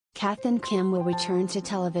Kath and Kim will return to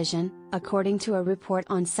television, according to a report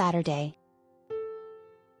on Saturday.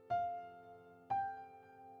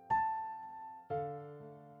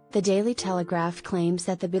 The Daily Telegraph claims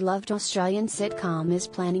that the beloved Australian sitcom is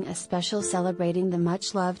planning a special celebrating the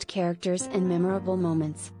much-loved characters and memorable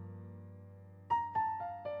moments.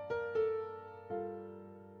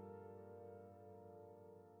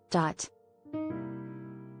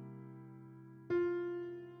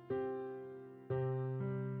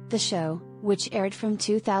 The show, which aired from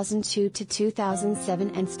 2002 to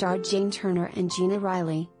 2007 and starred Jane Turner and Gina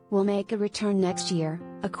Riley, will make a return next year,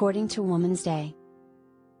 according to Women's Day.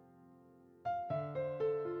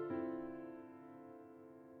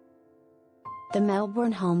 The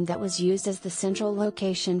Melbourne home that was used as the central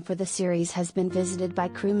location for the series has been visited by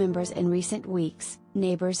crew members in recent weeks,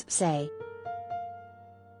 neighbours say.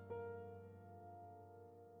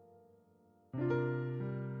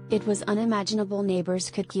 It was unimaginable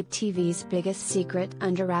neighbours could keep TV's biggest secret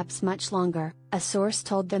under wraps much longer, a source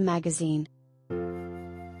told the magazine.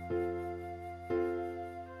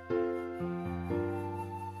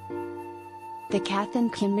 The Kath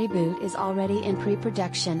and Kim reboot is already in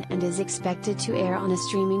pre-production and is expected to air on a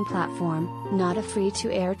streaming platform, not a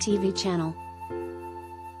free-to-air TV channel.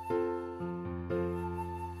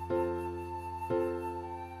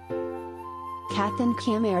 Kath and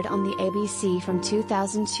Kim aired on the ABC from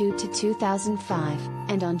 2002 to 2005,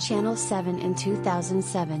 and on Channel 7 in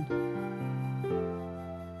 2007.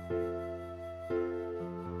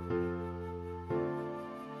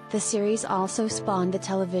 The series also spawned the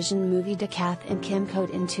television movie The Kath and Kim Code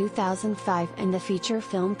in 2005 and the feature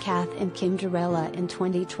film Kath and Kim Dorella in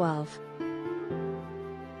 2012.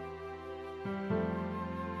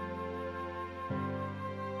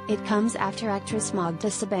 It comes after actress Magda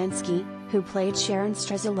Szubanski, who played Sharon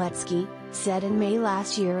Strzeletsky, said in May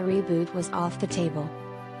last year a reboot was off the table.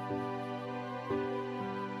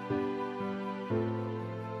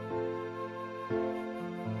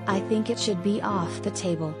 I think it should be off the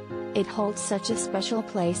table. It holds such a special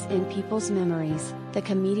place in people's memories, the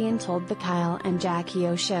comedian told the Kyle and Jackie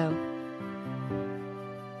O Show.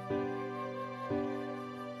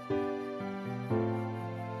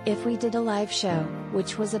 If we did a live show,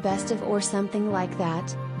 which was a best of or something like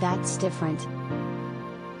that, that's different.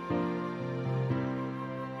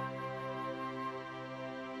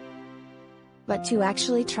 But to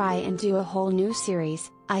actually try and do a whole new series,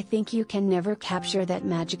 I think you can never capture that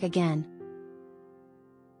magic again.